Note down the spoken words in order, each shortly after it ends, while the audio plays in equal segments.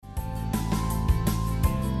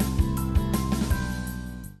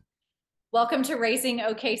Welcome to Raising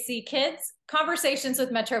OKC Kids, Conversations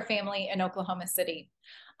with Metro Family in Oklahoma City.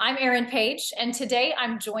 I'm Erin Page, and today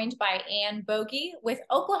I'm joined by Anne Bogie with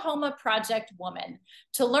Oklahoma Project Woman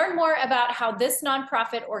to learn more about how this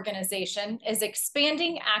nonprofit organization is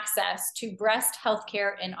expanding access to breast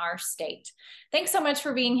healthcare in our state. Thanks so much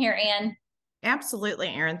for being here, Anne. Absolutely,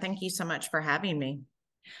 Erin. Thank you so much for having me.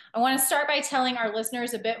 I want to start by telling our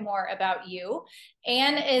listeners a bit more about you.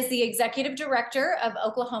 Anne is the executive director of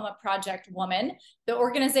Oklahoma Project Woman. The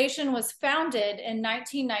organization was founded in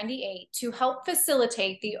 1998 to help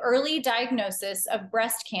facilitate the early diagnosis of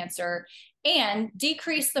breast cancer and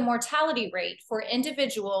decrease the mortality rate for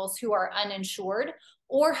individuals who are uninsured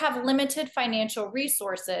or have limited financial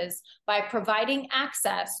resources by providing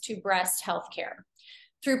access to breast health care.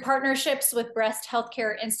 Through partnerships with breast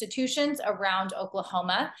healthcare institutions around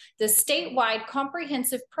Oklahoma, the statewide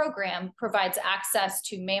comprehensive program provides access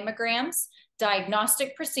to mammograms,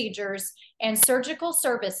 diagnostic procedures, and surgical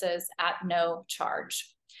services at no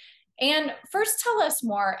charge. And first, tell us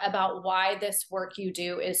more about why this work you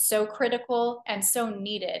do is so critical and so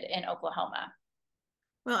needed in Oklahoma.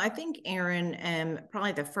 Well, I think, Erin,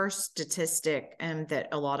 probably the first statistic that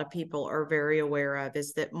a lot of people are very aware of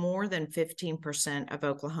is that more than 15% of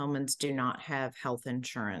Oklahomans do not have health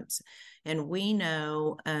insurance. And we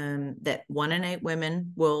know that 1 in 8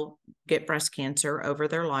 women will get breast cancer over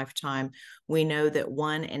their lifetime. We know that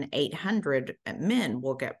 1 in 800 men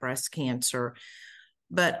will get breast cancer.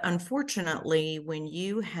 But unfortunately, when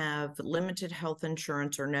you have limited health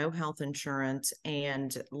insurance or no health insurance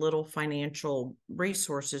and little financial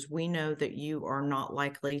resources, we know that you are not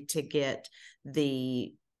likely to get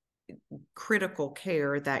the critical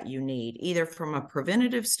care that you need, either from a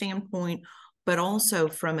preventative standpoint, but also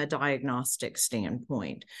from a diagnostic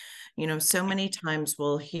standpoint. You know, so many times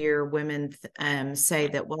we'll hear women say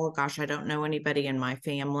that, well, gosh, I don't know anybody in my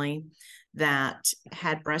family that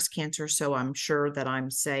had breast cancer, so I'm sure that I'm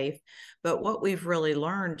safe. But what we've really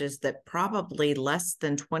learned is that probably less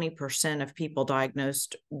than 20% of people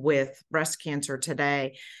diagnosed with breast cancer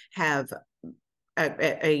today have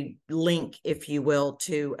a link, if you will,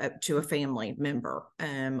 to a family member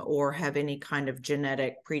or have any kind of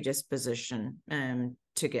genetic predisposition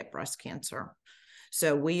to get breast cancer.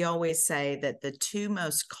 So we always say that the two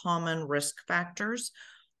most common risk factors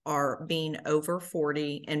are being over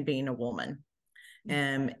 40 and being a woman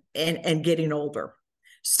and getting older.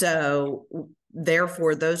 So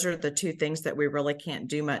therefore, those are the two things that we really can't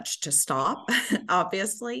do much to stop,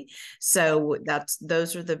 obviously. So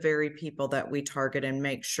those are the very people that we target and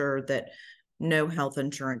make sure that no health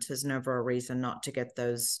insurance is never a reason not to get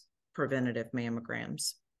those preventative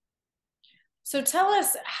mammograms. So tell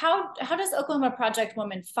us, how does Oklahoma Project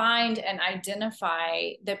Woman find and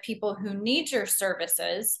identify the people who need your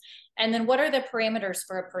services? And then what are the parameters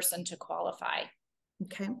for a person to qualify?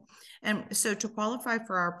 Okay. And so to qualify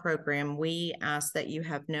for our program, we ask that you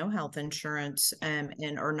have no health insurance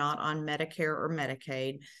and are not on Medicare or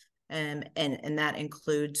Medicaid. And that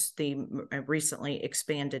includes the recently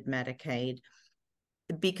expanded Medicaid,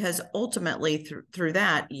 because ultimately through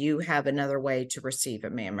that, you have another way to receive a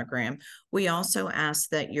mammogram. We also ask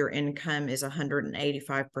that your income is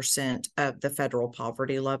 185% of the federal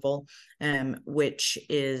poverty level, which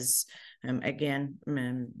is again,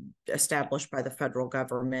 established by the federal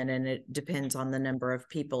government, and it depends on the number of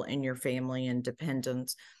people in your family and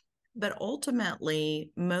dependents. But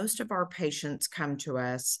ultimately, most of our patients come to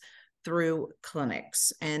us through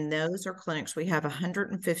clinics, and those are clinics. We have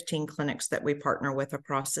 115 clinics that we partner with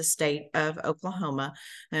across the state of Oklahoma.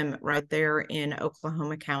 Right there in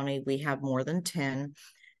Oklahoma County, we have more than 10.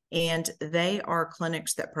 And they are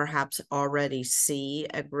clinics that perhaps already see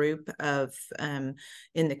a group of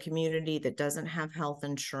in the community that doesn't have health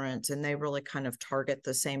insurance, and they really kind of target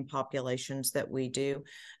the same populations that we do.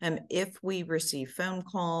 If we receive phone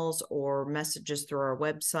calls or messages through our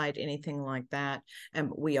website, anything like that,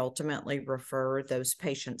 we ultimately refer those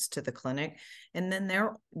patients to the clinic. And then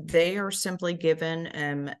they are simply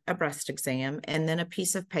given a breast exam and then a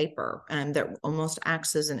piece of paper that almost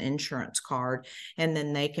acts as an insurance card. And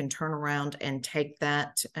then they can turn around and take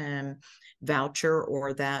that voucher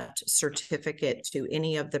or that certificate to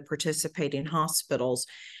any of the participating hospitals,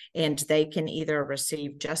 and they can either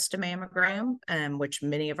receive just a mammogram, which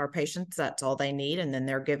many of our patients, that's all they need, and then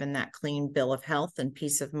they're given that clean bill of health and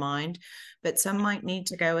peace of mind. But some might need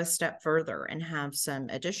to go a step further and have some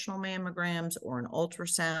additional mammograms or an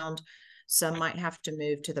ultrasound. Some might have to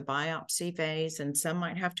move to the biopsy phase, and some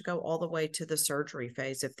might have to go all the way to the surgery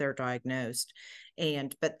phase if they're diagnosed.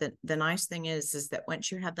 But the nice thing is that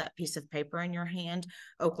once you have that piece of paper in your hand,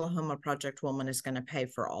 Oklahoma Project Woman is going to pay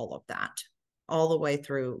for all of that all the way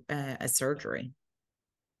through a surgery.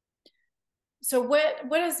 So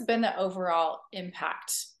what has been the overall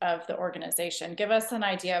impact of the organization? Give us an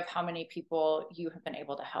idea of how many people you have been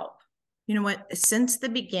able to help. You know what? Since the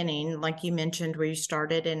beginning, like you mentioned, we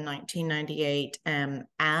started in 1998.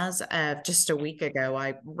 As of just a week ago,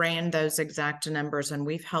 I ran those exact numbers, and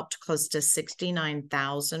we've helped close to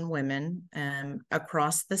 69,000 women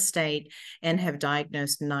across the state and have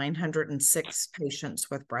diagnosed 906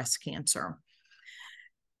 patients with breast cancer.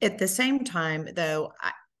 At the same time, though,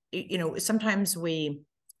 sometimes we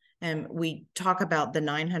talk about the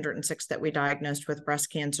 906 that we diagnosed with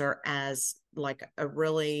breast cancer as like a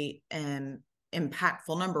really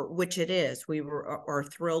impactful number, which it is. We are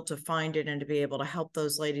thrilled to find it and to be able to help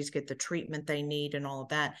those ladies get the treatment they need and all of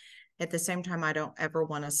that. At the same time, I don't ever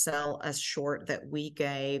want to sell us short that we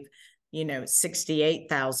gave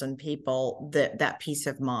 68,000 people that peace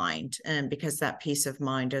of mind, because that peace of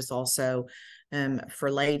mind is also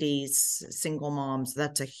for ladies, single moms,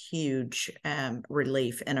 that's a huge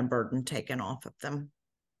relief and a burden taken off of them.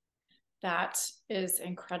 That is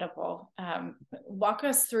incredible. Walk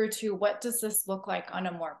us through to what does this look like on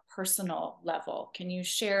a more personal level? Can you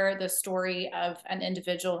share the story of an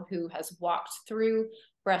individual who has walked through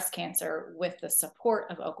breast cancer with the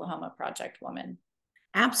support of Oklahoma Project Woman?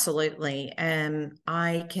 Absolutely.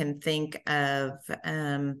 I can think of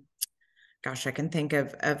I can think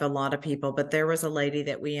of a lot of people, but there was a lady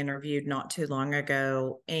that we interviewed not too long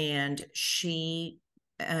ago, and she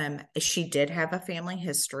did have a family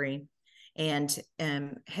history and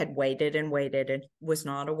had waited and waited and was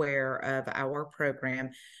not aware of our program.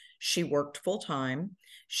 She worked full time.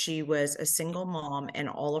 She was a single mom, and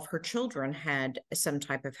all of her children had some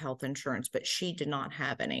type of health insurance, but she did not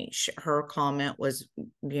have any. Her comment was,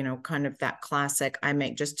 kind of that classic, I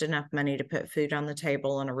make just enough money to put food on the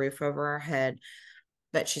table and a roof over our head.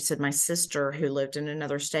 But she said, my sister who lived in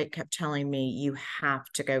another state kept telling me, you have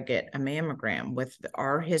to go get a mammogram with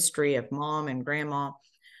our history of mom and grandma.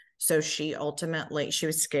 So she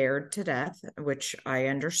was scared to death, which I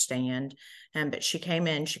understand. But she came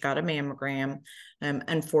in, she got a mammogram.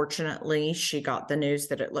 Unfortunately, she got the news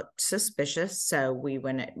that it looked suspicious. So we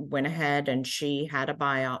went ahead and she had a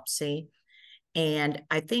biopsy. And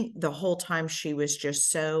I think the whole time she was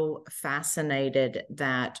just so fascinated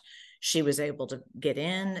that she was able to get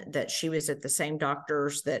in, that she was at the same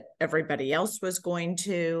doctors that everybody else was going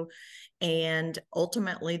to. And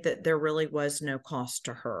ultimately that there really was no cost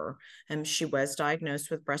to her. She was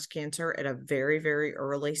diagnosed with breast cancer at a very, very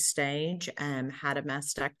early stage, had a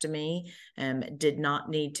mastectomy, did not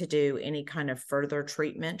need to do any kind of further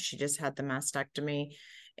treatment. She just had the mastectomy.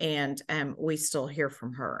 And we still hear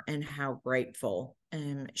from her and how grateful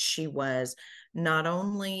she was, not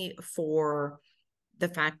only for the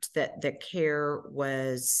fact that the care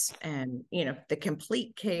was, the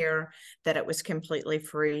complete care, that it was completely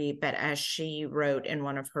free, but as she wrote in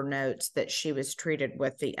one of her notes, that she was treated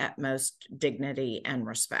with the utmost dignity and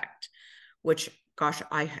respect, which, gosh,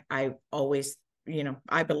 I always,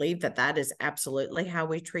 I believe that is absolutely how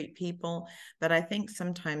we treat people. But I think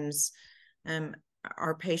sometimes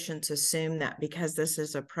our patients assume that because this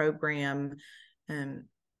is a program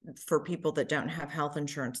for people that don't have health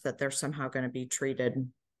insurance, that they're somehow going to be treated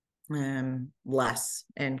less.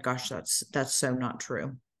 And gosh, that's so not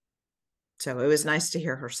true. So it was nice to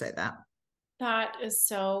hear her say that. That is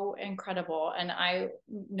so incredible. And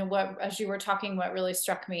as you were talking, what really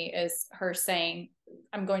struck me is her saying,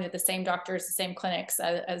 I'm going to the same doctors, the same clinics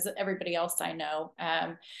as everybody else I know.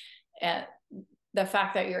 And the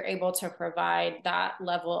fact that you're able to provide that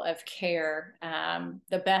level of care,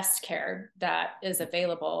 the best care that is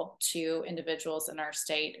available to individuals in our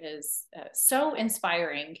state, is so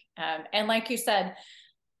inspiring. And like you said,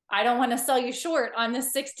 I don't want to sell you short on the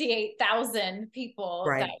 68,000 people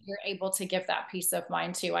right. that you're able to give that peace of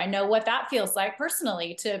mind to. I know what that feels like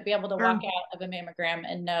personally, to be able to walk out of a mammogram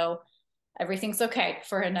and know everything's okay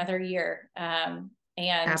for another year. And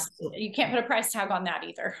Absolutely. You can't put a price tag on that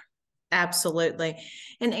either. Absolutely.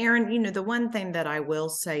 And Erin, the one thing that I will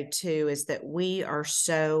say too is that we are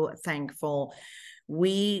so thankful.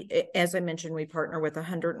 We, as I mentioned, we partner with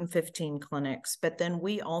 115 clinics, but then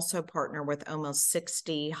we also partner with almost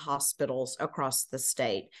 60 hospitals across the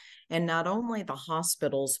state. And not only the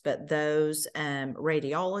hospitals, but those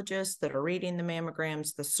radiologists that are reading the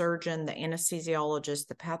mammograms, the surgeon, the anesthesiologist,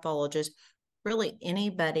 the pathologist, really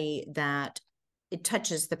anybody that it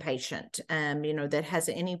touches the patient, that has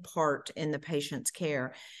any part in the patient's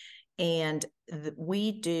care. And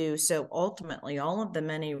we do, so ultimately all of the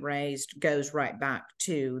money raised goes right back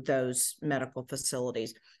to those medical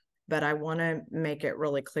facilities. But I want to make it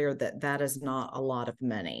really clear that is not a lot of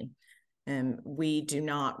money. We do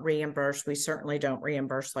not reimburse. We certainly don't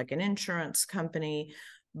reimburse like an insurance company,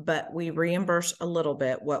 but we reimburse a little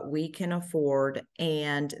bit what we can afford,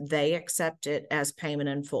 and they accept it as payment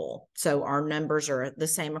in full. So our numbers are the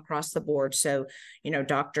same across the board. So,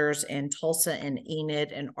 doctors in Tulsa and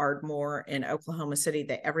Enid and Ardmore in Oklahoma City,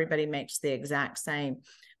 that everybody makes the exact same.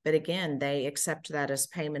 But again, they accept that as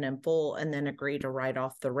payment in full and then agree to write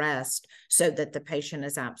off the rest so that the patient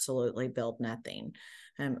is absolutely billed nothing.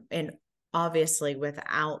 And obviously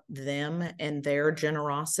without them and their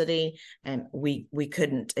generosity, and we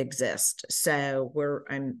couldn't exist. So we're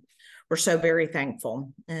so very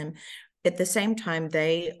thankful. And at the same time,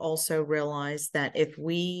 they also realize that if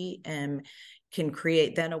we can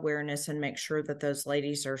create that awareness and make sure that those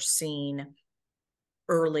ladies are seen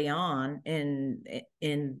early on in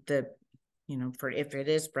the, for if it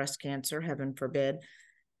is breast cancer, heaven forbid,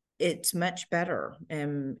 it's much better,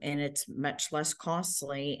 and it's much less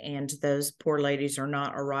costly. And those poor ladies are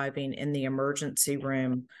not arriving in the emergency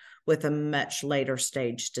room with a much later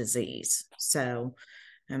stage disease. So,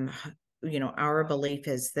 our belief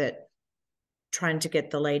is that trying to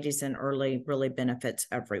get the ladies in early really benefits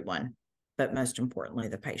everyone, but most importantly,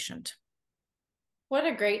 the patient. What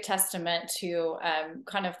a great testament to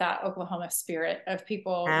kind of that Oklahoma spirit of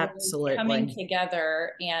people really coming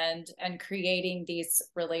together and creating these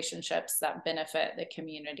relationships that benefit the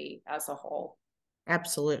community as a whole.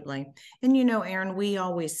 Absolutely. And Erin, we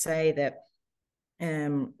always say that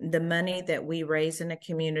the money that we raise in a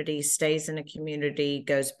community stays in a community,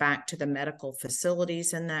 goes back to the medical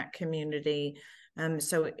facilities in that community.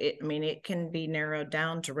 So it can be narrowed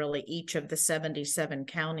down to really each of the 77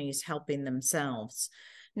 counties helping themselves.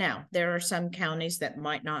 Now, there are some counties that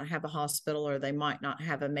might not have a hospital, or they might not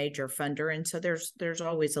have a major funder. And so there's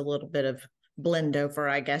always a little bit of blend over,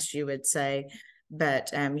 I guess you would say.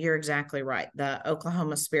 But you're exactly right. The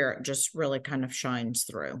Oklahoma spirit just really kind of shines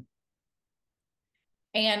through.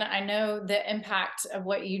 And I know the impact of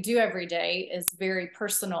what you do every day is very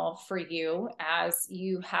personal for you, as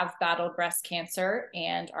you have battled breast cancer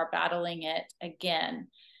and are battling it again.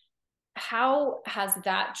 How has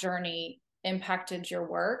that journey impacted your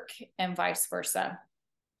work, and vice versa?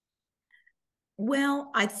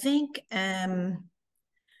 Well, I think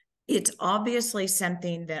it's obviously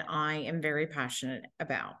something that I am very passionate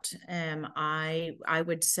about. I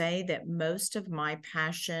would say that most of my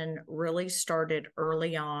passion really started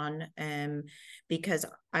early on, because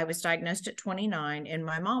I was diagnosed at 29 and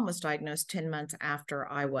my mom was diagnosed 10 months after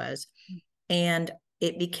I was. And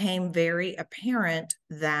it became very apparent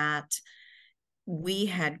that we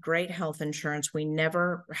had great health insurance. We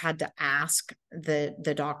never had to ask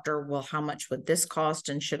the doctor, well, how much would this cost?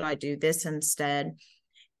 And should I do this instead?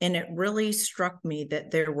 And it really struck me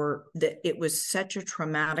that it was such a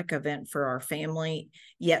traumatic event for our family,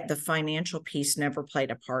 yet the financial piece never played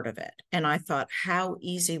a part of it. And I thought, how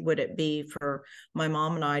easy would it be for my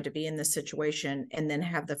mom and I to be in this situation and then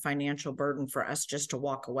have the financial burden for us just to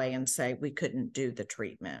walk away and say we couldn't do the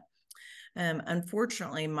treatment.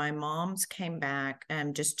 Unfortunately, my mom's came back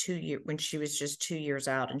just 2 years when she was just 2 years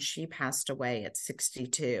out, and she passed away at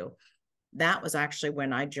 62. That was actually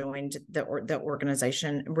when I joined the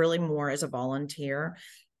organization, really more as a volunteer.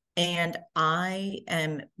 And I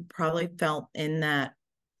probably felt in that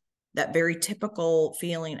very typical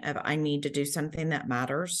feeling of, I need to do something that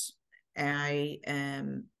matters. I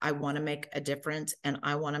want to make a difference, and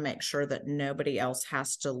I want to make sure that nobody else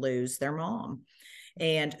has to lose their mom.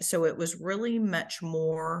 And so it was really much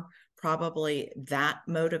more probably that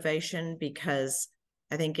motivation, because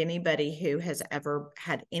I think anybody who has ever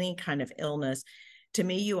had any kind of illness, to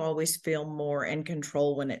me, you always feel more in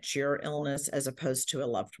control when it's your illness as opposed to a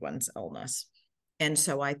loved one's illness. And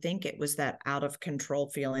so I think it was that out of control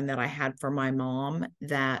feeling that I had for my mom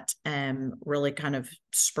that really kind of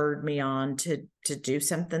spurred me on to do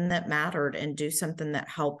something that mattered and do something that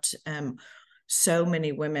helped so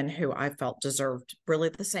many women who I felt deserved really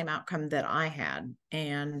the same outcome that I had,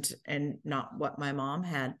 and not what my mom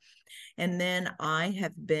had. And then I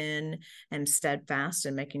have been steadfast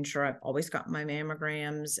in making sure I've always got my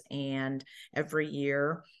mammograms and every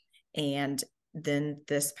year. And then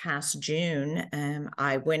this past June,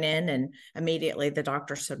 I went in and immediately the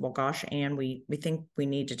doctor said, well, gosh, Anne, we think we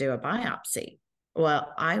need to do a biopsy.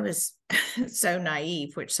 Well, I was so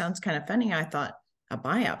naive, which sounds kind of funny. I thought, a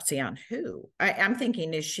biopsy on who? I'm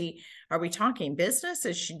thinking, are we talking business?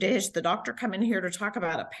 Is the doctor come in here to talk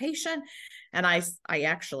about a patient? And I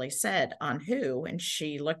actually said, on who? And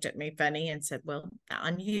she looked at me funny and said, well,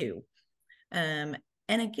 on you. And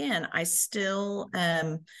And again, I still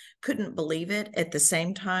couldn't believe it. At the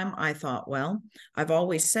same time, I thought, well, I've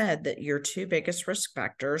always said that your two biggest risk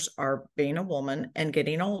factors are being a woman and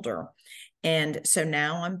getting older. And so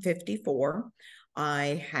now I'm 54.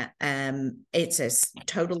 It's a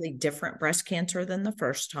totally different breast cancer than the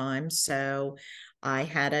first time. So I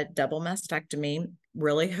had a double mastectomy.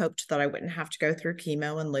 Really hoped that I wouldn't have to go through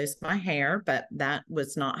chemo and lose my hair, but that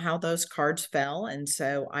was not how those cards fell. And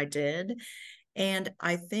so I did. And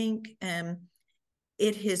I think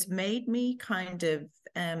it has made me kind of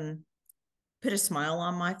put a smile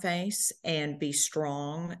on my face and be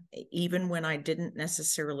strong, even when I didn't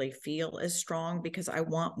necessarily feel as strong, because I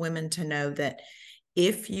want women to know that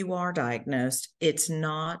if you are diagnosed, it's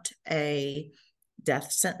not a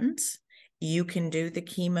death sentence. You can do the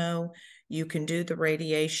chemo, you can do the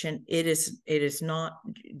radiation. It is not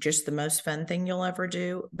just the most fun thing you'll ever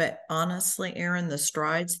do, but honestly, Erin, the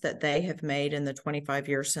strides that they have made in the 25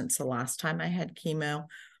 years since the last time I had chemo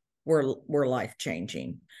were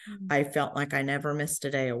life-changing. I felt like I never missed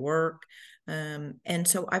a day of work. And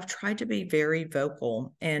so I've tried to be very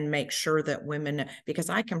vocal and make sure that women, because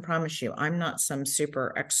I can promise you, I'm not some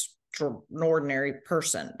super extraordinary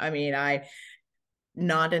person. I mean,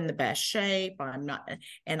 not in the best shape. I'm not,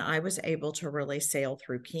 and I was able to really sail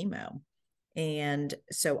through chemo. And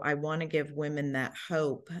so I want to give women that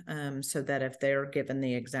hope, so that if they're given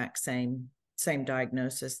the exact same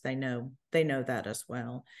diagnosis, they know that as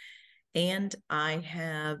well. And I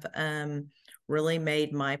have really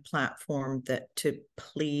made my platform that to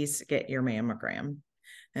please get your mammogram.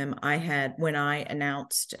 I had, when I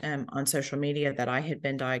announced on social media that I had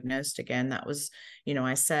been diagnosed again, that was,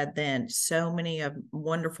 I said then, so many of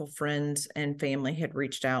wonderful friends and family had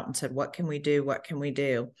reached out and said, what can we do? What can we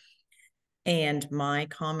do? And my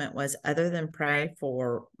comment was, other than pray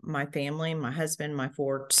for my family, my husband, my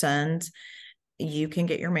 4 sons, you can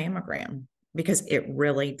get your mammogram, because it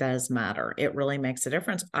really does matter. It really makes a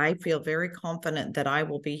difference. I feel very confident that I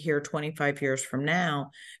will be here 25 years from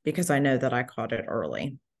now because I know that I caught it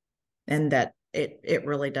early and that it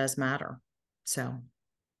really does matter. So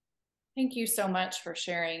thank you so much for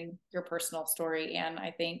sharing your personal story. And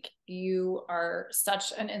I think you are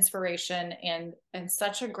such an inspiration and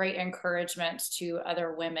such a great encouragement to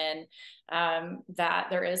other women, that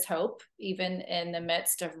there is hope, even in the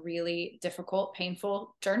midst of really difficult,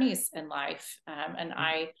 painful journeys in life. And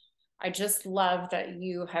I just love that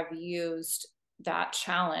you have used that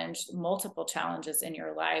challenge, multiple challenges in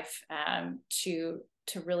your life, to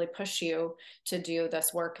really push you to do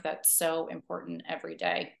this work that's so important every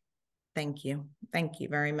day. thank you. Thank you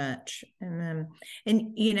very much. And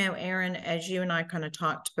Erin, as you and I kind of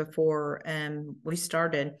talked before we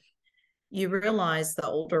started, you realize the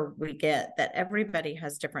older we get that everybody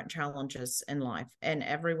has different challenges in life, and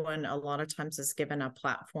everyone a lot of times is given a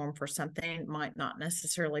platform for something might not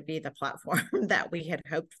necessarily be the platform that we had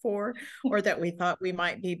hoped for or that we thought we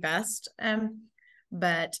might be best.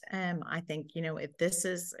 But I think, if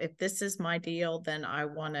this is my deal, then I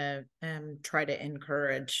want to try to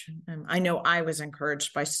encourage. I know I was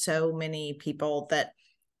encouraged by so many people that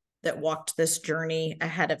walked this journey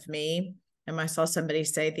ahead of me. And I saw somebody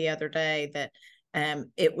say the other day that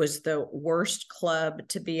it was the worst club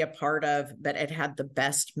to be a part of, but it had the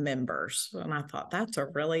best members. And I thought that's a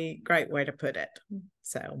really great way to put it.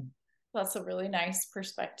 So that's a really nice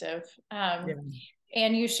perspective. yeah.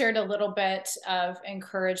 And you shared a little bit of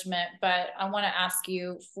encouragement, but I want to ask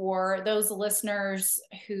you, for those listeners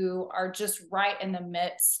who are just right in the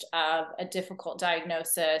midst of a difficult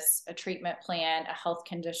diagnosis, a treatment plan, a health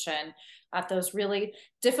condition, at those really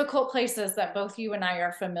difficult places that both you and I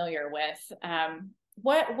are familiar with,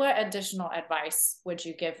 what additional advice would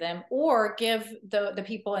you give them, or give the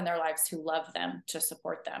people in their lives who love them to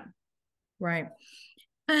support them? Right.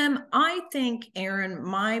 I think, Erin,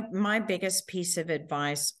 my biggest piece of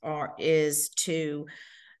advice is to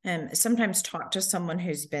sometimes talk to someone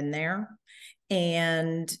who's been there,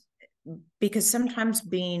 and because sometimes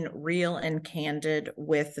being real and candid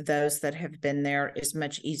with those that have been there is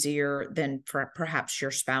much easier than for perhaps your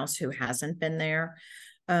spouse who hasn't been there.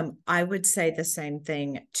 I would say the same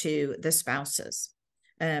thing to the spouses.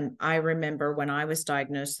 I remember when I was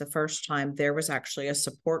diagnosed the first time, there was actually a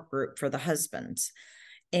support group for the husbands.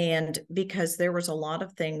 And because there was a lot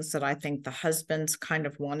of things that I think the husbands kind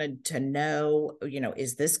of wanted to know,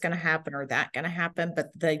 is this going to happen or that going to happen?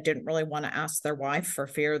 But they didn't really want to ask their wife for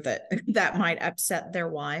fear that that might upset their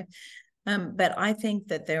wife. But I think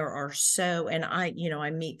that there are and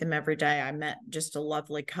I meet them every day. I met just a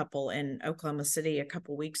lovely couple in Oklahoma City a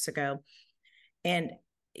couple weeks ago. And,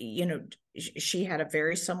 she had a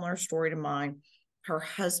very similar story to mine. Her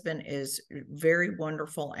husband is very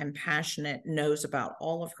wonderful and passionate, knows about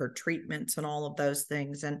all of her treatments and all of those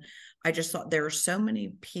things. And I just thought there are so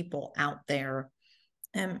many people out there,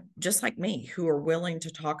 just like me, who are willing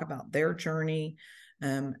to talk about their journey,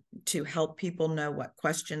 to help people know what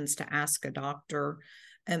questions to ask a doctor.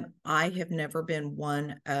 I have never been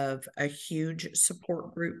one of a huge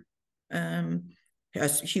support group, a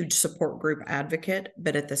huge support group advocate,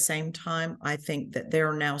 but at the same time, I think that there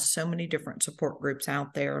are now so many different support groups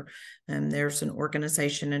out there. And there's an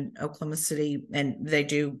organization in Oklahoma City, and they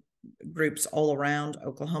do groups all around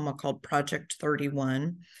Oklahoma called Project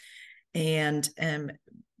 31. And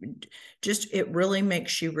just it really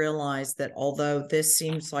makes you realize that although this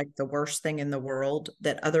seems like the worst thing in the world,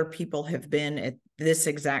 that other people have been at this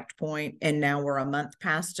exact point, and now we're a month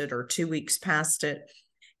past it or 2 weeks past it,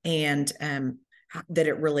 and that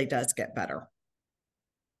it really does get better.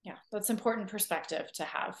 Yeah, that's important perspective to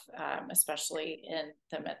have, especially in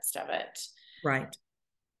the midst of it. Right.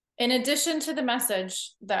 In addition to the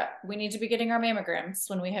message that we need to be getting our mammograms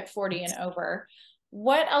when we hit 40 and over,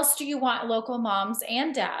 what else do you want local moms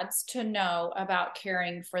and dads to know about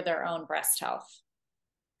caring for their own breast health?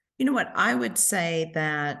 You know what? I would say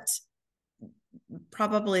that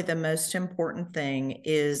probably the most important thing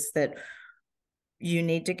is that you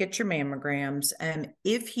need to get your mammograms. And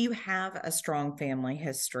if you have a strong family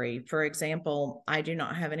history, for example, I do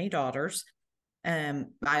not have any daughters.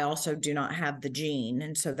 I also do not have the gene.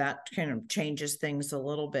 And so that kind of changes things a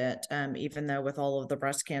little bit, even though with all of the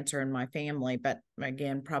breast cancer in my family, but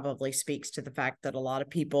again, probably speaks to the fact that a lot of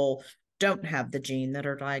people don't have the gene that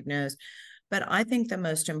are diagnosed. But I think the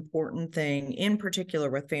most important thing, in particular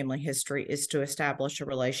with family history, is to establish a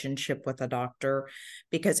relationship with a doctor.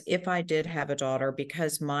 Because if I did have a daughter,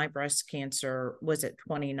 because my breast cancer was at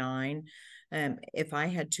 29, if I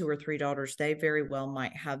had 2 or 3 daughters, they very well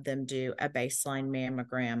might have them do a baseline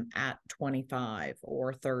mammogram at 25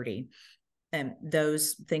 or 30. And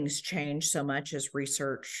those things change so much as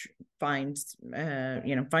research finds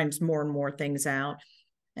more and more things out.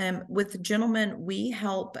 With gentlemen, we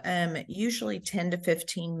help usually 10 to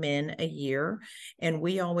 15 men a year. And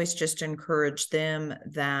we always just encourage them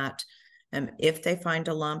that if they find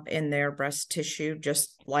a lump in their breast tissue,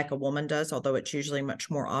 just like a woman does, although it's usually much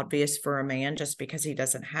more obvious for a man just because he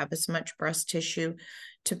doesn't have as much breast tissue,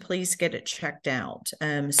 to please get it checked out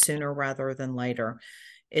sooner rather than later.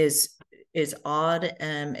 Is odd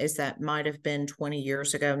as that might have been 20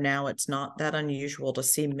 years ago. Now it's not that unusual to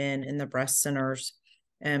see men in the breast centers.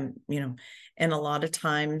 And a lot of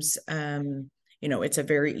times, it's a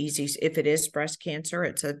very easy, if it is breast cancer,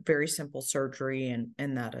 it's a very simple surgery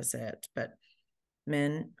and that is it. But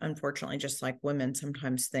men, unfortunately, just like women,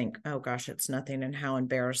 sometimes think, oh gosh, it's nothing, and how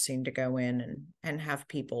embarrassing to go in and have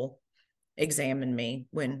people examine me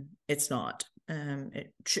when it's not.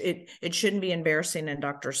 It shouldn't be embarrassing, and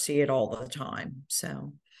doctors see it all the time.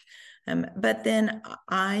 So, but then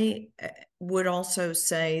I would also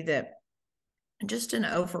say that just an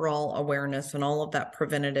overall awareness and all of that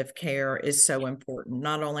preventative care is so important,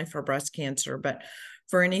 not only for breast cancer, but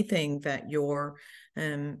for anything that your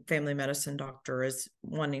family medicine doctor is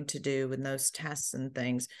wanting to do and those tests and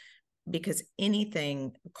things, because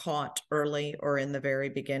anything caught early or in the very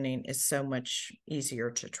beginning is so much easier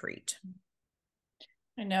to treat.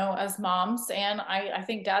 I know as moms, and I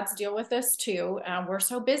think dads deal with this too. We're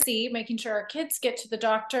so busy making sure our kids get to the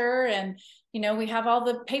doctor, and we have all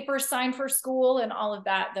the papers signed for school and all of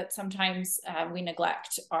that, that sometimes we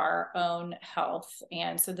neglect our own health.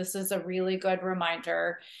 And so this is a really good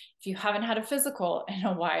reminder. If you haven't had a physical in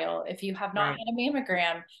a while, if you have not Right. had a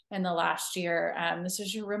mammogram in the last year, this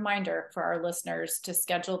is your reminder for our listeners to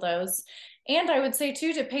schedule those. And I would say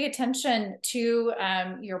too, to pay attention to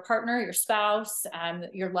your partner, your spouse,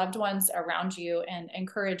 your loved ones around you, and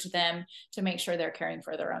encourage them to make sure they're caring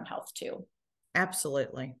for their own health too.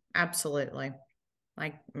 Absolutely. Absolutely.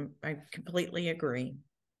 I completely agree.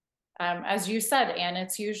 As you said, Anne,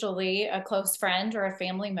 it's usually a close friend or a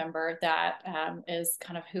family member that is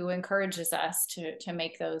kind of who encourages us to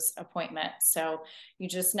make those appointments. So you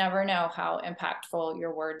just never know how impactful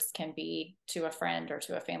your words can be to a friend or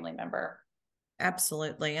to a family member.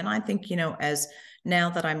 Absolutely. And I think, as now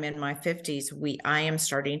that I'm in my 50s, I am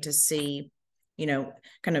starting to see,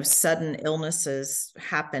 kind of sudden illnesses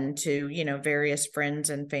happen to, various friends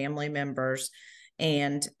and family members.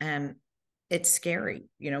 And it's scary.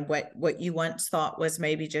 What you once thought was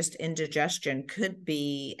maybe just indigestion could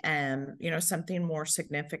be, something more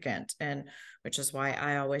significant. And which is why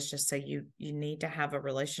I always just say you need to have a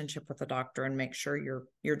relationship with a doctor and make sure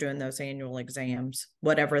you're doing those annual exams,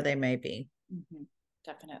 whatever they may be. Mm-hmm.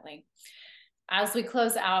 Definitely. As we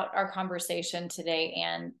close out our conversation today,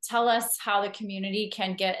 Anne, tell us how the community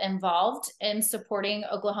can get involved in supporting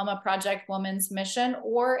Oklahoma Project Women's mission,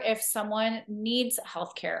 or if someone needs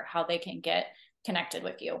healthcare, how they can get connected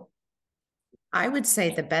with you. I would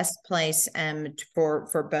say the best place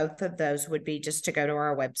for both of those would be just to go to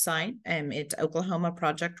our website. It's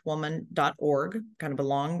oklahomaprojectwoman.org, kind of a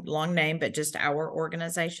long name, but just our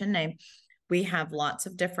organization name. We have lots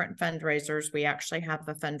of different fundraisers. We actually have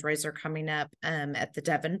a fundraiser coming up at the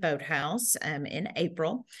Devon Boathouse in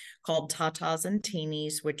April called Tatas and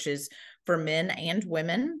Teenies, which is for men and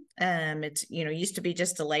women. It's, used to be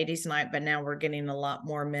just a ladies' night, but now we're getting a lot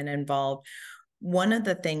more men involved. One of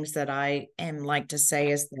the things that I like to say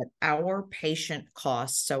is that our patient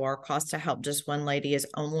cost, so our cost to help just one lady, is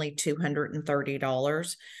only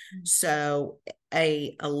 $230. So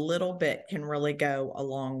a little bit can really go a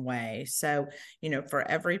long way. So, for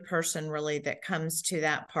every person really that comes to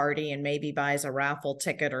that party and maybe buys a raffle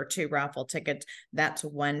ticket or 2 raffle tickets, that's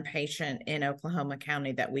one patient in Oklahoma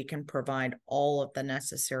County that we can provide all of the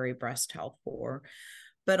necessary breast health for.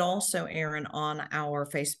 But also, Aaron, on our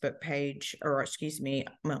Facebook page,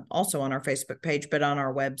 also on our Facebook page, but on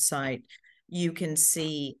our website, you can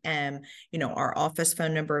see, our office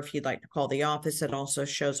phone number. If you'd like to call the office, it also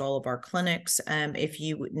shows all of our clinics. If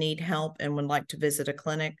you need help and would like to visit a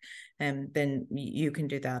clinic, then you can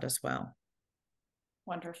do that as well.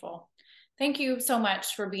 Wonderful. Thank you so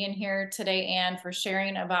much for being here today, Anne, for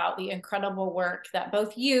sharing about the incredible work that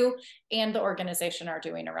both you and the organization are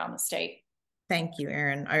doing around the state. Thank you,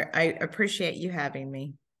 Erin. I appreciate you having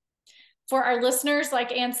me. For our listeners,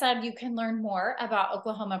 like Anne said, you can learn more about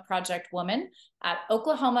Oklahoma Project Woman at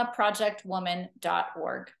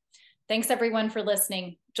oklahomaprojectwoman.org. Thanks everyone for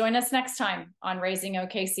listening. Join us next time on Raising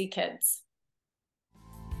OKC Kids.